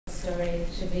story,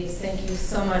 Shaviz. Thank you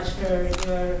so much for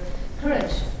your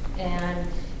courage and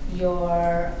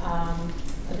your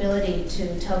ability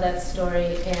to tell that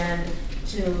story and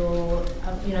to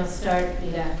start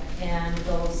VITA and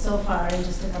go so far in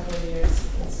just a couple of years.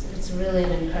 It's really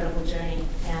an incredible journey,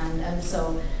 and I'm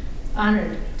so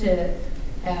honored to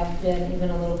have been even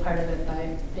a little part of it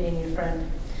by being your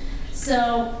friend.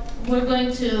 So we're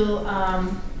going to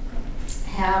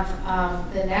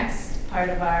have the next part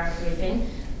of our briefing,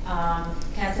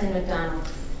 Kathleen MacDonald.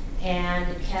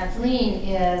 And Kathleen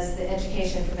is the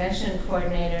Education Prevention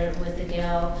Coordinator with the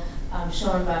Gail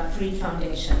Schoenbach Fried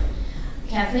Foundation.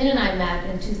 Kathleen and I met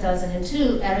in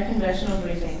 2002 at a congressional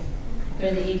briefing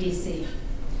for the EDC.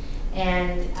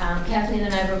 And Kathleen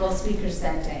and I were both speakers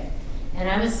that day. And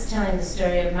I was telling the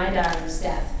story of my daughter's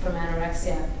death from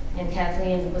anorexia. And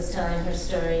Kathleen was telling her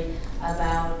story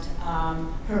about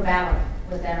her battle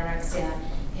with anorexia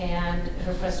and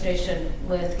her frustration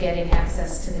with getting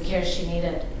access to the care she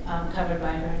needed, covered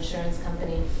by her insurance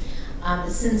company.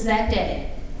 Since that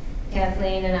day,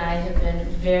 Kathleen and I have been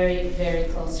very, very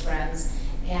close friends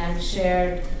and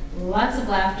shared lots of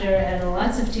laughter and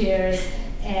lots of tears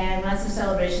and lots of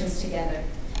celebrations together.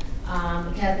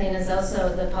 Kathleen is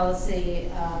also the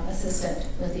policy assistant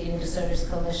with the Eating Disorders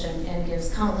Coalition and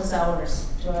gives countless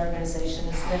hours to our organization.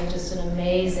 It's been just an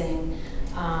amazing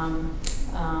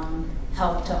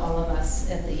help to all of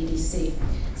us at the EDC.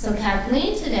 So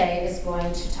Kathleen today is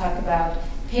going to talk about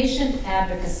patient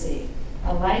advocacy,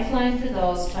 a lifeline for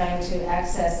those trying to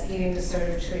access eating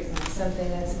disorder treatment, something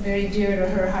that's very dear to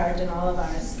her heart and all of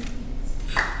ours.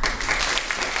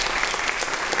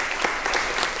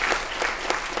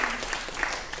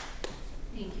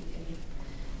 Thank you, Kitty.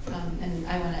 And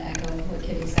I want to echo what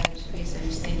Kitty said. Shaviz, I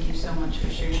just thank you so much for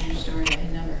sharing your story. I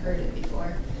had never heard it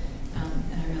before, and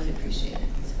I really appreciate it.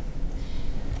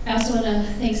 I also want to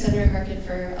thank Senator Harkin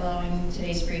for allowing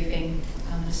today's briefing.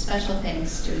 A special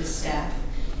thanks to his staff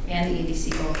and the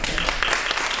EDC both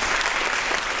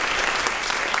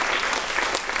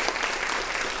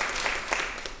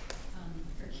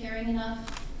for caring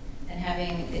enough and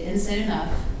having the insight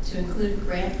enough to include a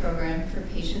grant program for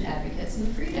patient advocates in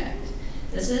the FREED Act.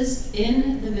 This is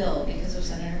in the bill because of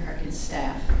Senator Harkin's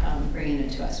staff bringing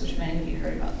it to us, which many of you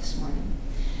heard about this morning.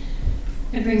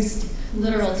 It brings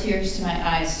literal tears to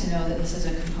my eyes to know that this is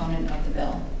a component of the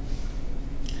bill.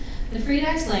 The FREED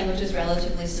Act's language is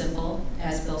relatively simple,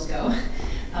 as bills go,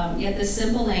 yet this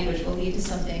simple language will lead to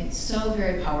something so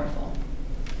very powerful,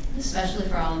 especially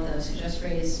for all of those who just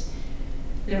raised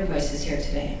their voices here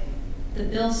today. The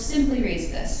bill simply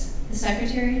reads this: the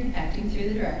Secretary, acting through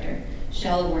the Director,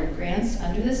 shall award grants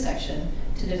under this section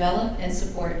to develop and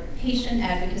support patient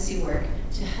advocacy work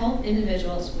to help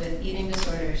individuals with eating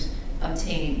disorders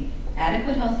obtain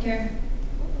adequate health care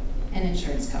and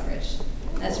insurance coverage.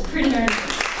 That's pretty darn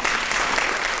good.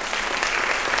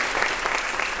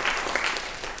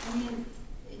 I mean,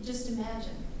 just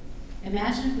imagine.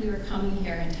 Imagine if we were coming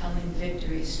here and telling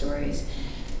victory stories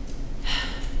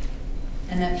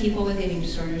and that people with eating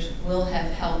disorders will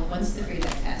have help once the FREED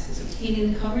Act passes,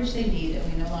 obtaining the coverage they need,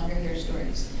 and we no longer hear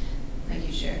stories like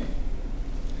you shared.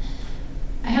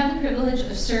 I have the privilege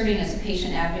of serving as a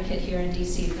patient advocate here in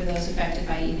DC for those affected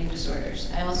by eating disorders.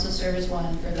 I also serve as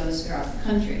one for those throughout the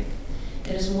country.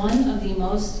 It is one of the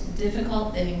most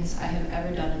difficult things I have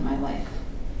ever done in my life.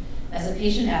 As a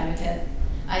patient advocate,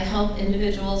 I help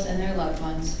individuals and their loved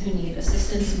ones who need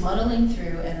assistance muddling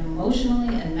through an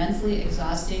emotionally and mentally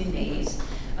exhausting maze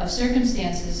of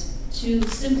circumstances to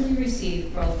simply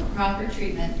receive both proper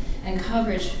treatment and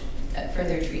coverage for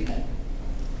their treatment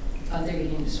of their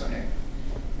eating disorder.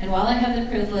 And while I have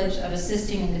the privilege of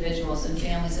assisting individuals and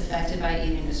families affected by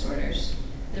eating disorders,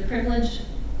 the privilege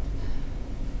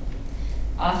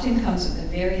often comes with a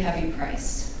very heavy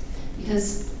price.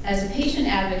 Because as a patient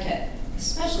advocate,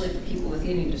 especially for people with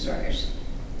eating disorders,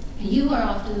 you are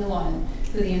often the one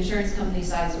who the insurance company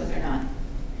sides with or not.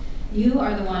 You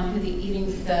are the one who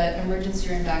the emergency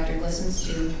room doctor listens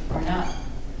to or not.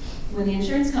 When the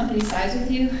insurance company sides with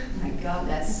you, my God,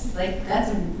 that's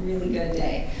a really good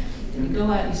day. And you go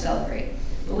out and you celebrate.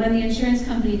 But when the insurance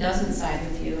company doesn't side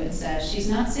with you and says she's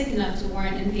not sick enough to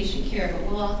warrant inpatient care,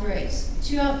 but will authorize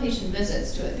 2 outpatient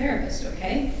visits to a therapist,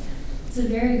 okay? It's a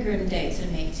very grim day to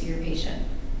make to your patient,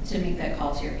 to make that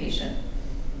call to your patient.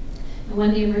 And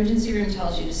when the emergency room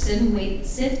tells you to sit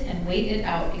and wait it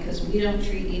out because we don't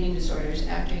treat eating disorders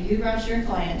after you brought your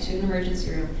client to an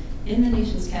emergency room in the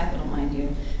nation's capital, mind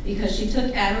you, because she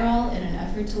took Adderall in an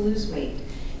effort to lose weight.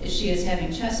 If she is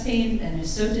having chest pain and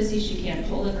is so dizzy she can't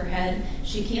hold up her head,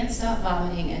 she can't stop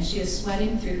vomiting, and she is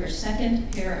sweating through her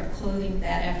second pair of clothing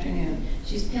that afternoon.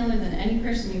 She's paler than any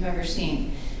person you've ever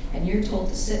seen. and you're told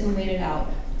to sit and wait it out,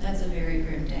 that's a very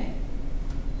grim day.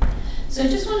 So I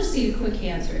just want to see a quick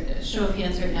show of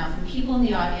hands right now from people in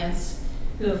the audience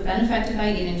who have been affected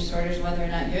by eating disorders, whether or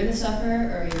not you're the sufferer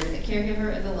or you're the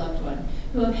caregiver or the loved one,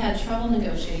 who have had trouble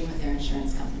negotiating with their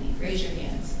insurance company. Raise your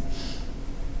hands.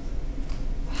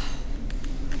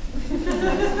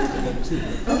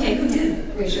 Okay, who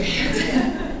did? Raise your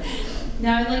hand.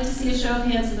 Now I'd like to see a show of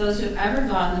hands of those who have ever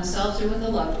gone, themselves or with a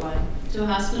loved one, to a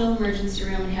hospital emergency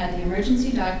room and had the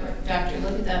emergency doctor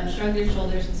look at them, shrug their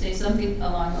shoulders, and say something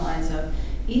along the lines of,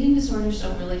 eating disorders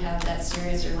don't really have that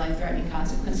serious or life-threatening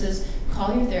consequences.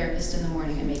 Call your therapist in the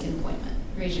morning and make an appointment.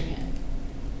 Raise your hand.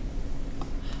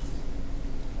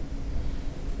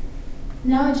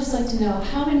 Now I'd just like to know,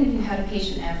 how many of you had a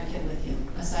patient advocate with you,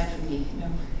 aside from me? No,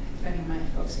 if any of my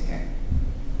folks are here.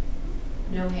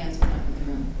 No hands went up in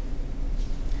the room.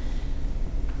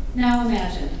 Now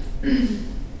imagine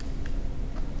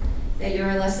that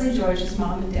you're Leslie George's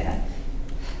mom and dad,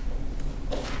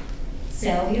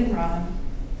 Sally and Ron,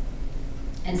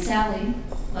 and Sally,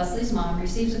 Leslie's mom,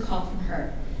 receives a call from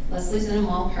her. Leslie's in a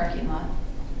mall parking lot.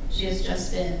 She has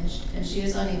just binged, and she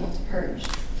is unable to purge.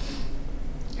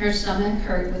 Her stomach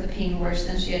hurt with a pain worse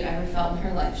than she had ever felt in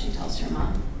her life, she tells her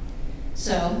mom.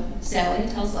 So Sally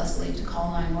tells Leslie to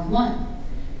call 911,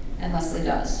 and Leslie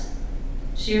does.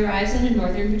 She arrives at a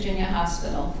Northern Virginia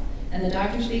hospital, and the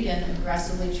doctors begin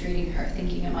aggressively treating her,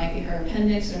 thinking it might be her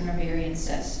appendix or an ovarian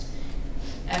cyst.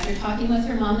 After talking with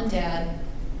her mom and dad,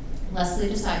 Leslie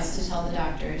decides to tell the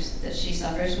doctors that she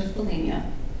suffers with bulimia,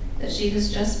 that she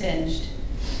has just binged,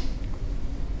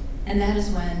 and that is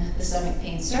when the stomach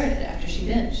pain started, after she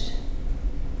binged.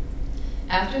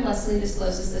 After Leslie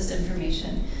discloses this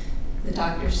information, the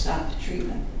doctors stop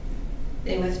treatment.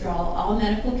 They withdraw all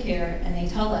medical care, and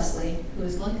they tell Leslie, who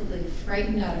is luckily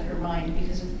frightened out of her mind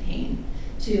because of the pain,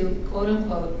 to, quote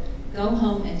unquote, go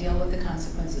home and deal with the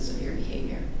consequences of your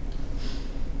behavior.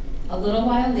 A little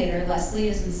while later, Leslie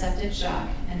is in septic shock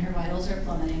and her vitals are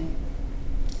plummeting.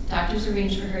 Doctors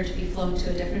arrange for her to be flown to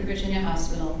a different Virginia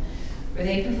hospital where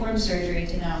they perform surgery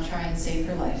to now try and save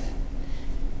her life.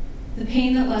 The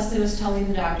pain that Leslie was telling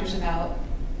the doctors about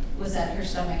was that her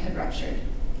stomach had ruptured.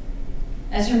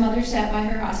 As her mother sat by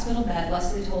her hospital bed,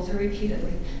 Leslie told her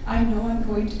repeatedly, "I know I'm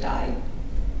going to die."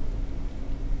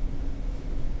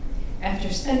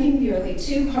 After spending nearly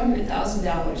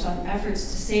 $200,000 on efforts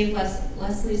to save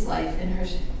Leslie's life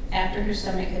after her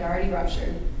stomach had already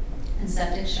ruptured and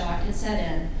septic shock had set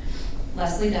in,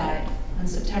 Leslie died on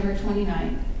September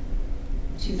 29,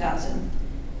 2000.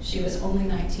 She was only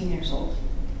 19 years old.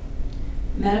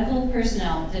 Medical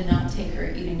personnel did not take her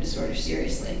eating disorder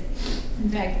seriously. In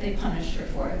fact, they punished her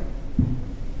for it.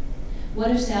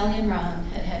 What if Sally and Ron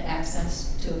had had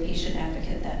access to a patient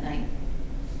advocate that night?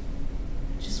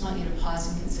 I just want you to pause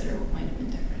and consider what might have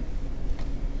been different.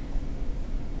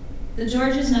 The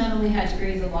Georges not only had to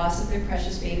grieve the loss of their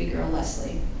precious baby girl,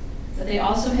 Leslie, but they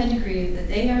also had to grieve that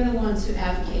they are the ones who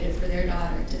advocated for their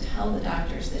daughter to tell the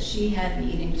doctors that she had an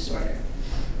eating disorder.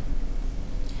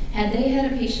 Had they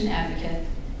had a patient advocate,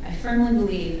 I firmly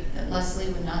believe that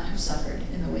Leslie would not have suffered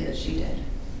in the way that she did.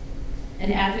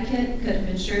 An advocate could have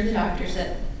ensured the doctors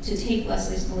to take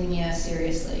Leslie's bulimia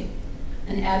seriously.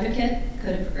 An advocate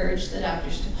could have urged the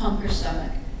doctors to pump her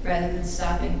stomach rather than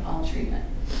stopping all treatment.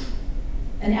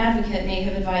 An advocate may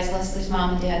have advised Leslie's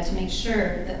mom and dad to make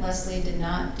sure that Leslie did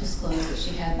not disclose that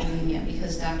she had bulimia,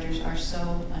 because doctors are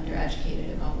so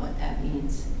undereducated about what that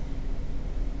means.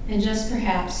 And just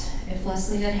perhaps, if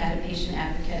Leslie had had a patient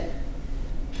advocate,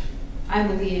 I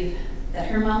believe that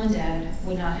her mom and dad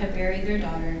would not have buried their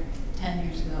daughter 10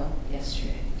 years ago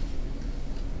yesterday.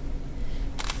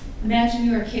 Imagine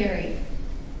you are Carrie,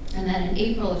 and then in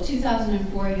April of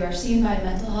 2004, you are seen by a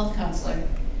mental health counselor.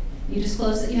 You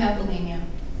disclose that you have bulimia.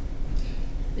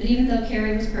 But even though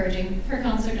Carrie was purging, her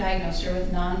counselor diagnosed her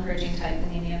with non-purging type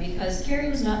bulimia because Carrie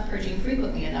was not purging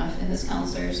frequently enough in this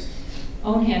counselor's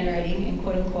own handwriting, and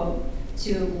quote unquote,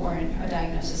 to warrant a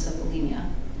diagnosis of bulimia.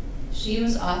 She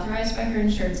was authorized by her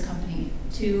insurance company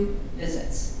 2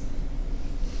 visits.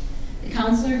 The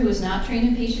counselor, who was not trained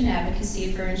in patient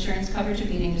advocacy for insurance coverage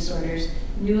of eating disorders,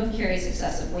 knew of Carrie's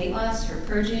excessive weight loss, her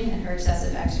purging, and her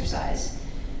excessive exercise.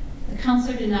 The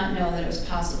counselor did not know that it was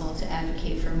possible to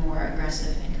advocate for more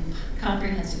aggressive and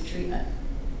comprehensive treatment.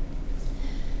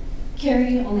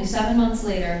 Carrie, only 7 months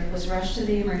later, was rushed to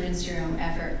the emergency room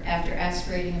after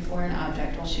aspirating a foreign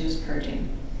object while she was purging.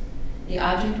 The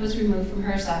object was removed from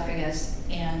her esophagus,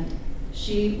 and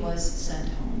she was sent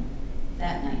home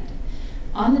that night.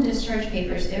 On the discharge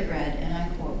papers, it read, and I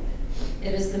quote,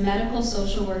 "It is the medical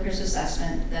social worker's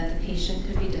assessment that the patient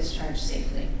could be discharged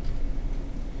safely."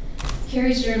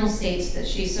 Carrie's journal states that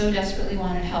she so desperately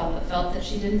wanted help but felt that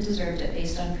she didn't deserve it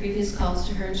based on previous calls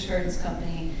to her insurance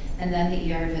company and then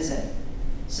the ER visit.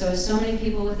 So as so many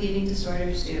people with eating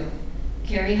disorders do,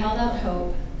 Carrie held out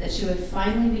hope that treatment would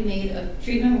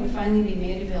finally be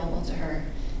made available to her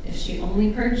if she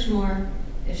only purged more,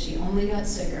 if she only got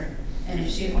sicker, and if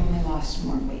she only lost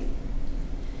more weight.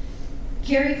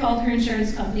 Carrie called her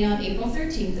insurance company on April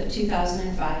 13th of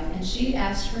 2005, and she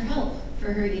asked for help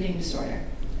for her eating disorder.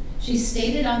 She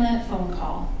stated on that phone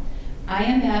call, "I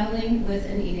am battling with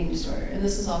an eating disorder," and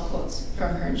this is all quotes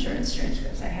from her insurance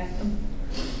transcripts, I have them.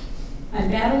 "I'm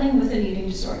battling with an eating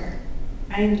disorder.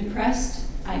 I am depressed,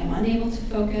 I am unable to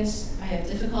focus, I have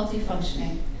difficulty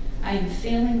functioning, I am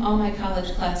failing all my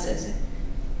college classes,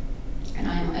 and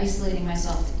I am isolating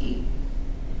myself to eat."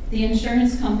 The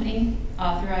insurance company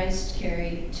authorized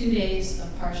Carrie 2 days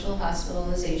of partial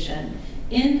hospitalization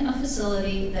in a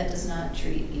facility that does not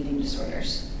treat eating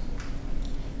disorders.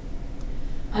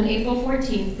 On April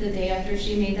 14th, the day after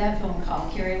she made that phone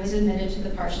call, Carrie was admitted to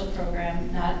the partial program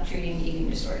not treating eating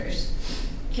disorders.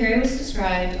 Carrie was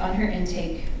described on her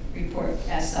intake report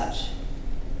as such: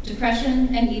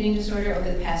 depression and eating disorder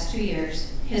over the past 2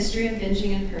 years, history of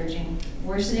binging and purging,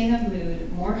 worsening of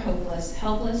mood, more hopeless,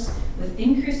 helpless, with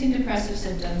increasing depressive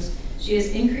symptoms. She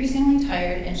is increasingly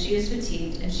tired and she is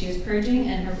fatigued and she is purging,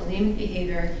 and her bulimic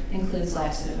behavior includes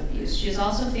laxative abuse. She is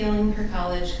also failing her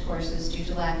college courses due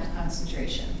to lack of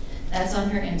concentration. That's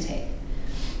on her intake.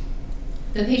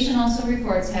 The patient also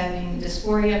reports having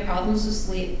dysphoria, problems with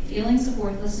sleep, feelings of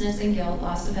worthlessness and guilt,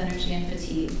 loss of energy and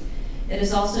fatigue. It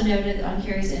is also noted on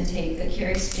Carrie's intake that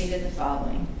Carrie stated the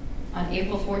following: on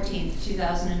April 14th,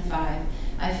 2005,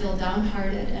 "I feel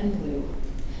downhearted and blue.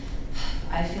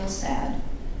 I feel sad.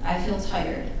 I feel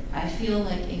tired. I feel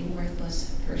like a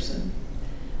worthless person.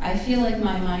 I feel like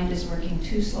my mind is working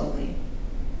too slowly."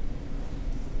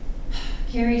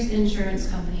 Carrie's insurance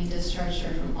company discharged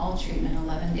her from all treatment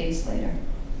 11 days later.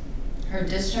 Her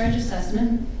discharge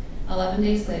assessment 11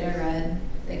 days later read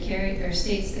that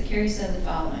states that Carrie said the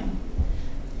following: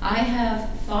 "I have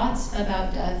thoughts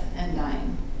about death and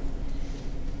dying.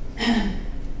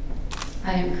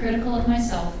 I am critical of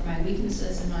myself for my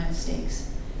weaknesses and my mistakes.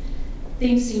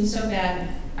 Things seem so bad,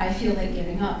 I feel like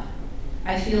giving up.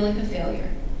 I feel like a failure.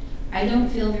 I don't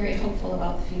feel very hopeful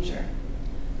about the future."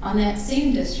 On that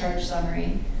same discharge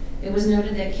summary, it was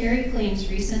noted that Carrie claims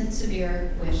recent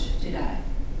severe wish to die.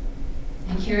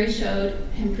 And Carrie showed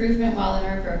improvement while in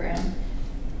our program,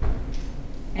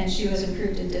 and she was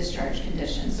improved in discharge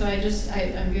condition. So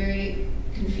I'm very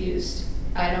confused.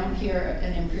 I don't hear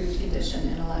an improved condition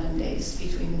in 11 days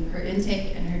between her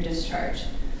intake and her discharge.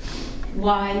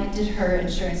 Why did her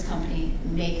insurance company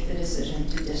make the decision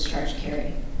to discharge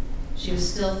Carrie? She was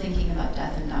still thinking about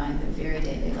death and dying the very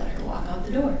day they let her walk out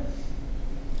the door.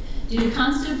 Due to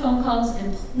constant phone calls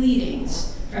and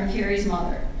pleadings from Carrie's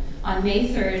mother, on May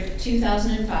 3rd,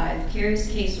 2005, Carrie's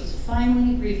case was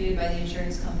finally reviewed by the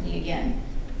insurance company again.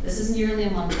 This is nearly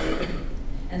a month later,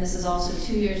 and this is also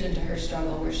 2 years into her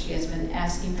struggle, where she has been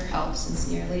asking for help since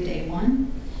nearly day one.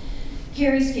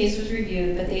 Carrie's case was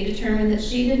reviewed, but they determined that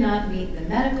she did not meet the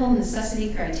medical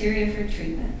necessity criteria for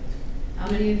treatment. How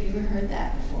many of you have heard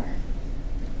that before?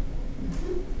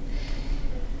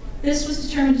 This was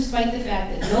determined despite the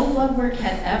fact that no blood work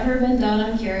had ever been done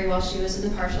on Carrie while she was in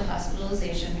the partial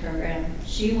hospitalization program.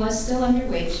 She was still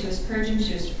underweight, she was purging,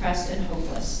 she was depressed and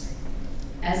hopeless.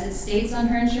 As it states on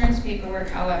her insurance paperwork,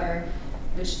 however,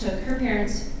 which took her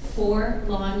parents 4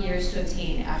 long years to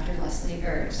obtain after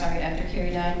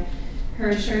Carrie died, her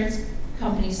insurance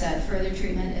company said further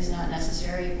treatment is not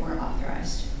necessary or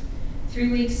authorized.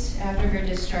 3 weeks after her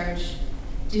discharge,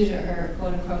 due to her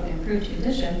quote-unquote improved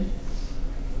condition,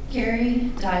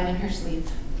 Carrie died in her sleep.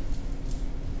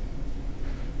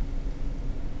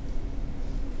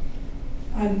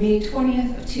 On May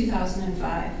 20th of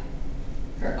 2005,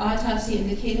 her autopsy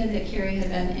indicated that Carrie had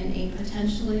been in a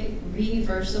potentially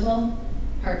reversible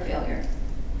heart failure.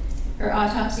 Her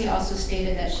autopsy also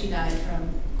stated that she died from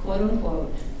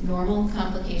quote-unquote normal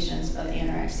complications of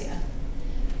anorexia.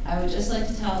 I would just like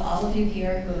to tell all of you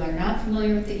here who are not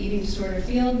familiar with the eating disorder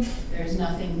field, there is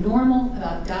nothing normal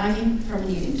about dying from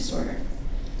an eating disorder.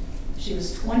 She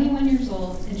was 21 years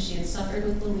old and she had suffered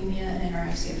with bulimia and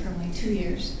anorexia for only 2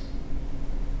 years.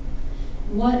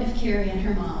 What if Carrie and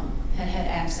her mom had had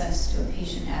access to a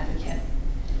patient advocate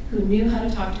who knew how to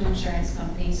talk to insurance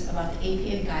companies about the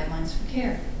APA guidelines for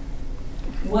care?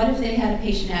 What if they had a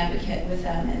patient advocate with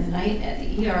them in the night at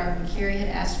the ER when Carrie had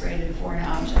aspirated for an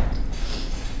object?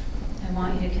 I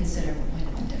want you to consider what might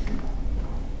have been different.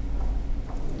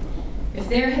 If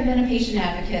there had been a patient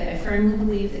advocate, I firmly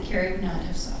believe that Carrie would not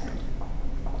have suffered.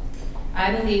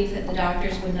 I believe that the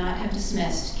doctors would not have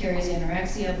dismissed Carrie's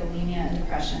anorexia, bulimia, and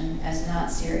depression as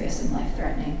not serious and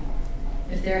life-threatening.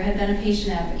 If there had been a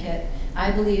patient advocate,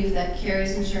 I believe that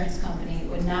Carrie's insurance company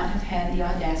would not have had the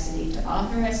audacity to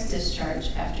authorize discharge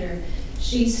after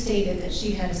she stated that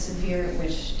she had a severe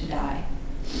wish to die.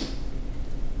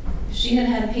 If she had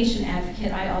had a patient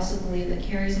advocate, I also believe that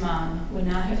Carrie's mom would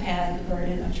not have had the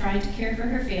burden of trying to care for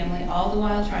her family, all the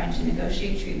while trying to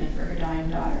negotiate treatment for her dying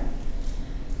daughter.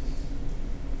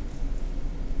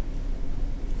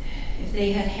 If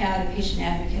they had had a patient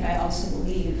advocate, I also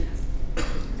believe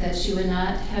that she would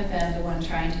not have been the one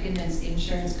trying to convince the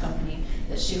insurance company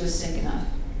that she was sick enough.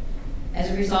 As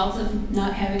a result of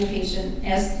not having a patient,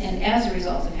 as a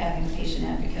result of having a patient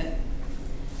advocate,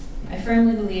 I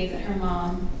firmly believe that her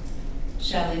mom,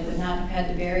 Shelley, would not have had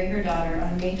to bury her daughter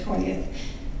on May 20th,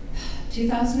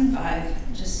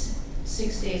 2005, just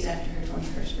 6 days after her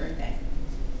 21st birthday.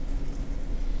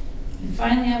 And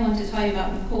finally, I want to tell you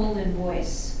about Nicole Lynn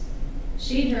Boyce.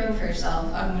 She drove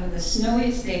herself on one of the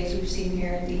snowiest days we've seen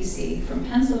here in DC from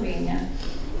Pennsylvania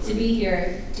to be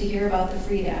here to hear about the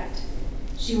FREED Act.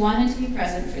 She wanted to be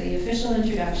present for the official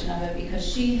introduction of it because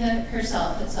she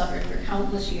herself had suffered for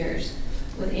countless years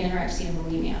with anorexia and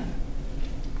bulimia.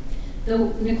 Though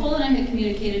Nicole and I had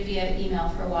communicated via email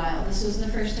for a while, this was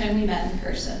the first time we met in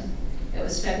person. It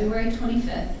was February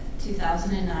 25th,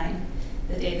 2009,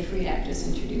 the day the FREED Act was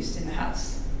introduced in the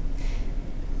House.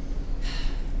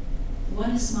 What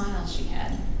a smile she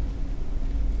had.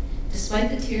 Despite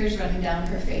the tears running down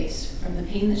her face from the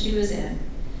pain that she was in,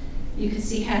 you could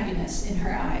see happiness in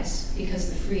her eyes because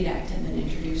the FREED Act had been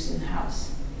introduced in the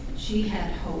House. She had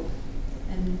hope,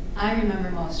 and I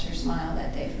remember most her smile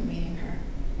that day from meeting her.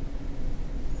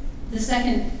 The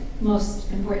second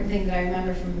most important thing that I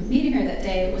remember from meeting her that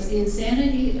day was the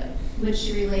insanity which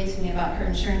she relayed to me about her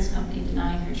insurance company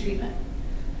denying her treatment.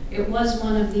 It was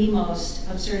one of the most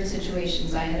absurd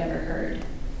situations I had ever heard.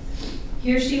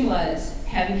 Here she was,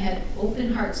 having had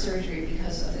open heart surgery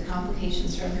because of the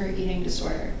complications from her eating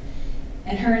disorder,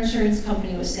 and her insurance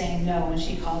company was saying no when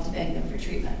she called to beg them for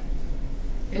treatment.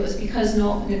 It was because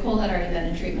Nicole had already been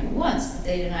in treatment once that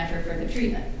they denied her further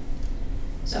treatment.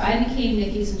 So I became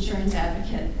Nikki's insurance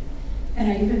advocate, and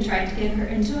I even tried to get her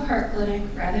into a heart clinic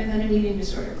rather than an eating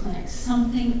disorder clinic,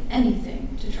 something,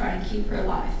 anything, to try and keep her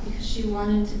alive because she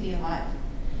wanted to be alive.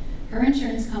 Her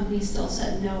insurance company still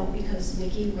said no because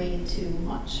Nikki weighed too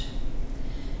much.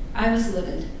 I was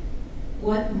livid.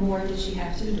 What more did she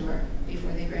have to endure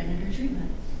before they granted her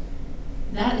treatment?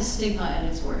 That is stigma at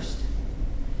its worst.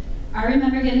 I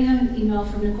remember getting an email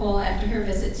from Nicole after her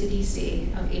visit to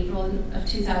DC of April of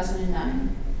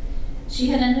 2009. She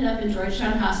had ended up in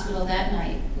Georgetown Hospital that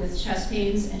night with chest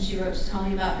pains, and she wrote to tell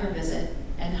me about her visit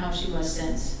and how she was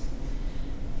since.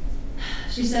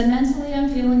 She said, mentally I'm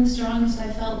feeling the strongest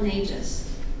I've felt in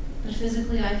ages, but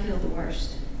physically I feel the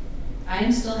worst. I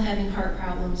am still having heart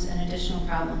problems and additional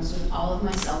problems with all of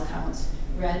my cell counts,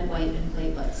 red, white, and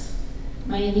platelets.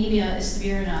 My anemia is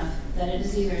severe enough that it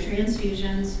is either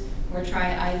transfusions or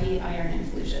try IV iron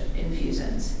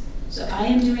infusions. So I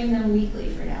am doing them weekly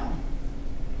for now.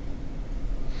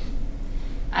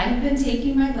 I have been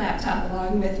taking my laptop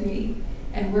along with me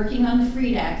and working on the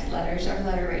FREED Act letters, our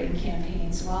letter writing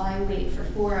campaigns, while I wait for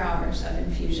 4 hours of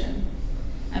infusion.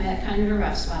 I'm at kind of a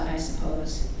rough spot, I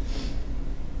suppose.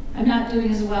 I'm not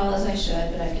doing as well as I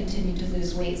should, but I've continued to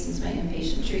lose weight since my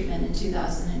inpatient treatment in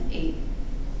 2008.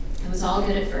 It was all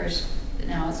good at first, but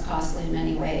now it's costly in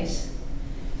many ways.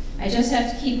 I just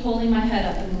have to keep holding my head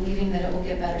up and believing that it will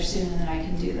get better soon and that I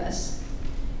can do this.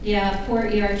 Yeah, poor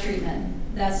ER treatment.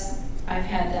 I've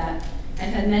had that.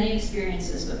 I've had many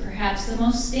experiences, but perhaps the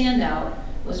most standout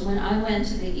was when I went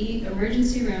to the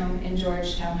emergency room in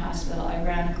Georgetown Hospital,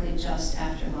 ironically just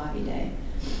after lobby day.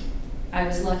 I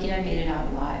was lucky I made it out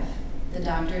alive. The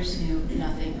doctors knew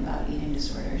nothing about eating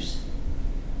disorders.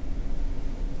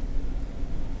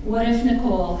 What if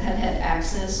Nicole had had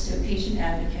access to a patient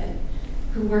advocate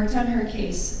who worked on her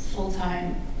case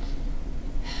full-time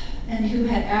and who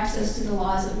had access to the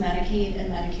laws of Medicaid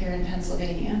and Medicare in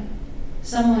Pennsylvania?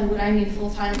 Someone, what I mean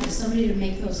full-time, is somebody to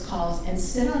make those calls and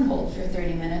sit on hold for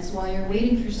 30 minutes while you're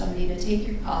waiting for somebody to take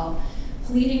your call,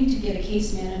 pleading to get a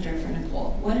case manager for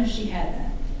Nicole. What if she had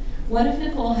that? What if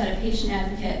Nicole had a patient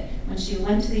advocate when she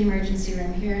went to the emergency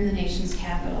room here in the nation's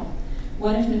capital?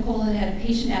 What if Nicole had had a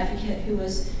patient advocate who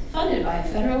was funded by a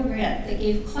federal grant that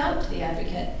gave clout to the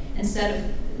advocate instead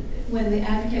of when the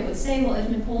advocate would say, well, if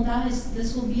Nicole dies,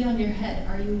 this will be on your head.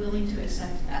 Are you willing to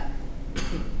accept that?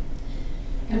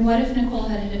 And what if Nicole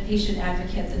had had a patient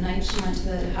advocate the night she went to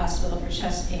the hospital for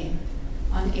chest pain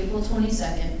on April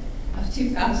 22nd of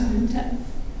 2010?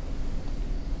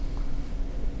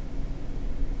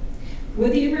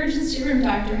 Would the emergency room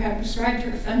doctor have prescribed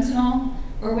her fentanyl,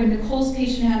 or would Nicole's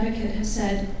patient advocate have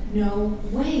said, no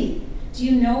way? Do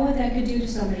you know what that could do to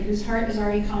somebody whose heart is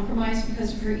already compromised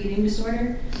because of her eating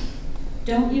disorder?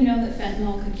 Don't you know that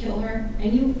fentanyl could kill her?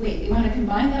 And you want to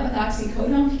combine that with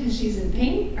oxycodone because she's in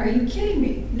pain? Are you kidding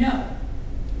me? No.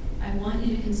 I want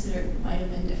you to consider it might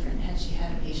have been different had she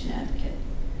had a patient advocate.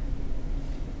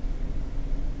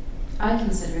 I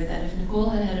consider that if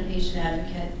Nicole had had a patient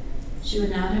advocate, she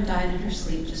would not have died in her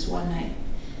sleep just one night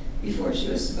before she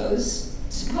was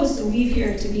supposed to leave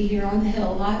here to be here on the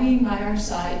Hill lobbying by our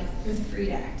side for the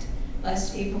Freed Act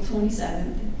last April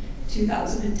 27th,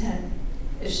 2010.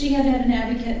 If she had had an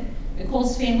advocate,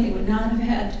 Nicole's family would not have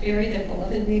had to bury their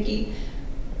beloved Nikki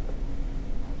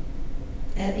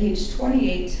at age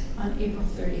 28 on April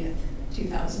 30th,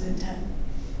 2010.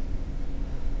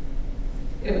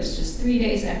 It was just 3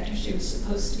 days after she was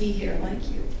supposed to be here like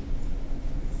you.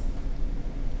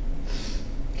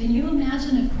 Can you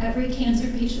imagine if every cancer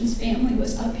patient's family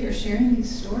was up here sharing these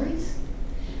stories?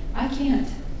 I can't.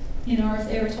 You know, or if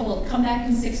they were told, come back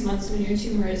in 6 months when your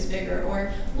tumor is bigger,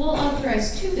 or we'll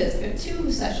authorize 2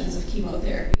 sessions of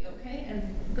chemotherapy, okay?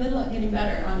 And good luck getting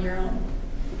better on your own.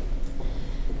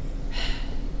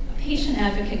 A patient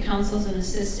advocate counsels and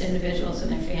assists individuals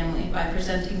and their family by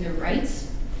presenting their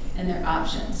rights and their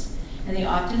options. And they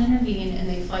often intervene and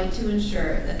they fight to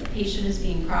ensure that the patient is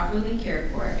being properly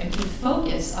cared for and can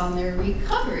focus on their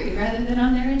recovery rather than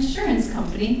on their insurance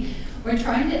company or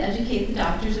trying to educate the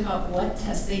doctors about what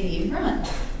tests they need run.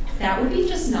 That would be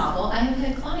just novel. I have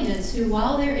had clients who,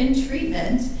 while they're in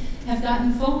treatment, have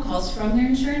gotten phone calls from their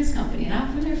insurance company, not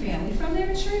from their family, from their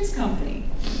insurance company.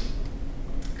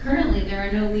 Currently, there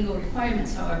are no legal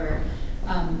requirements, however,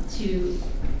 to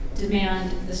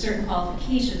demand the certain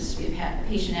qualifications to be a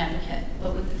patient advocate.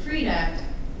 But with the Freed Act,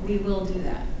 we will do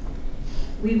that.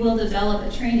 We will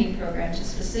develop a training program to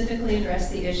specifically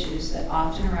address the issues that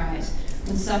often arise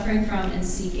when suffering from and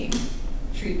seeking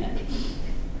treatment.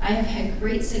 I have had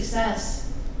great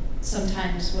success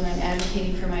sometimes when I'm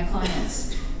advocating for my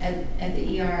clients at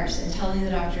the ERs and telling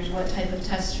the doctors what type of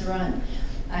tests to run.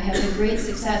 I have had great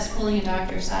success pulling a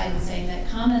doctor aside and saying, that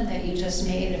comment that you just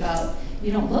made about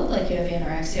you don't look like you have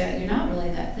anorexia, you're not really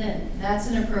that thin, that's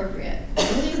inappropriate.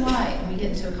 Really why? And we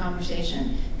get into a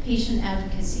conversation. Patient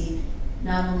advocacy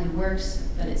not only works,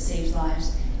 but it saves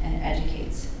lives and it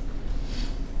educates.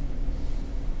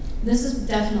 This is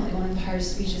definitely one of the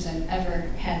hardest speeches I've ever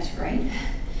had to write,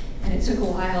 and it took a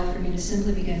while for me to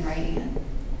simply begin writing it.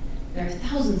 There are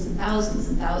thousands and thousands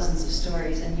and thousands of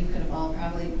stories, and you could have all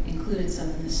probably included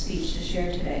some in this speech to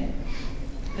share today.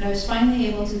 But I was finally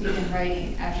able to begin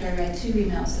writing after I read 2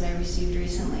 emails that I received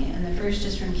recently, and the first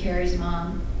is from Carrie's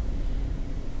mom.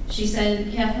 She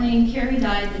said, Kathleen, Carrie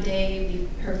died the day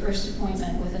her first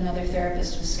appointment with another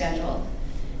therapist was scheduled.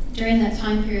 During that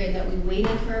time period that we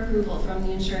waited for approval from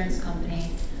the insurance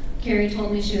company, Carrie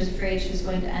told me she was afraid she was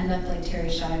going to end up like Terry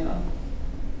Schiavo.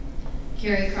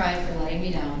 Carrie cried for letting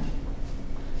me down.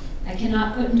 I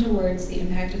cannot put into words the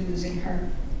impact of losing her.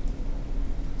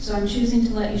 So I'm choosing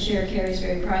to let you share Carrie's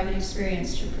very private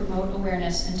experience to promote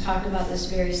awareness and talk about this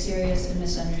very serious and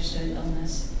misunderstood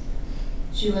illness.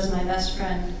 She was my best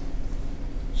friend.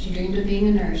 She dreamed of being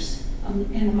a nurse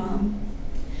and a mom.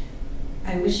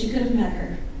 I wish you could have met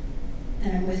her,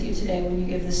 and I'm with you today when you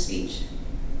give this speech.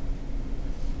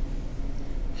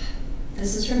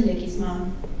 This is from Nikki's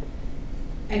mom.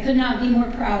 I could not be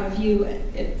more proud of you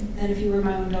than if you were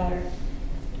my own daughter.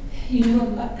 You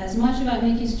knew as much about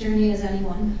Nikki's journey as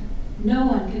anyone. No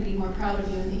one could be more proud of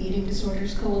you in the Eating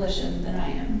Disorders Coalition than I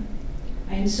am.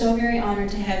 I am so very honored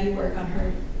to have you work on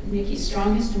her, Nikki's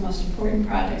strongest and most important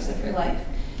projects of her life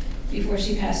before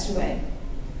she passed away.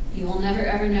 You will never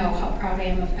ever know how proud I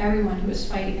am of everyone who is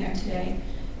fighting there today,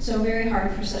 so very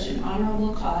hard for such an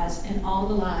honorable cause and all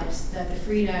the lives that the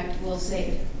Freed Act will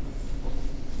save.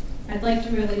 I'd like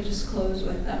to really just close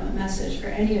with a message for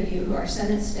any of you who are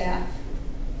Senate staff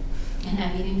and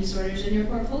have eating disorders in your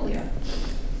portfolio.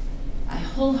 I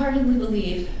wholeheartedly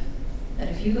believe that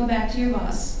if you go back to your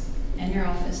boss and your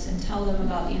office and tell them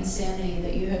about the insanity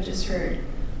that you have just heard,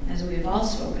 as we've all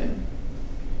spoken,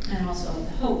 and also the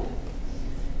hope,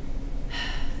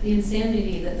 the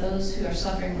insanity that those who are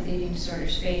suffering with eating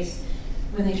disorders face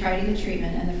when they try to get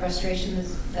treatment, and the frustration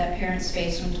that parents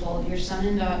face when told your son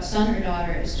or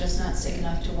daughter is just not sick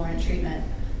enough to warrant treatment,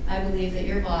 I believe that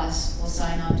your boss will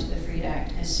sign on to the Freed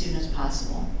Act as soon as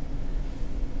possible.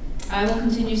 I will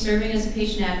continue serving as a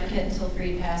patient advocate until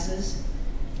Freed passes.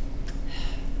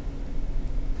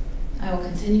 I will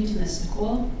continue to miss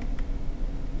Nicole,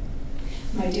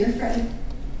 my dear friend,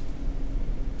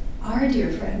 our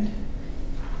dear friend,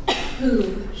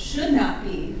 who should not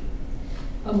be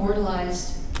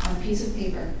immortalized on a piece of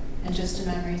paper and just a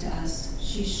memory to us.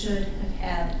 She should have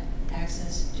had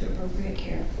access to appropriate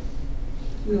care.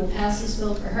 We will pass this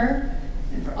bill for her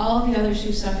and for all of the others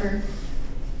who suffer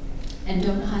and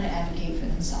don't know how to advocate for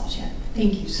themselves yet.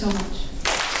 Thank you so much.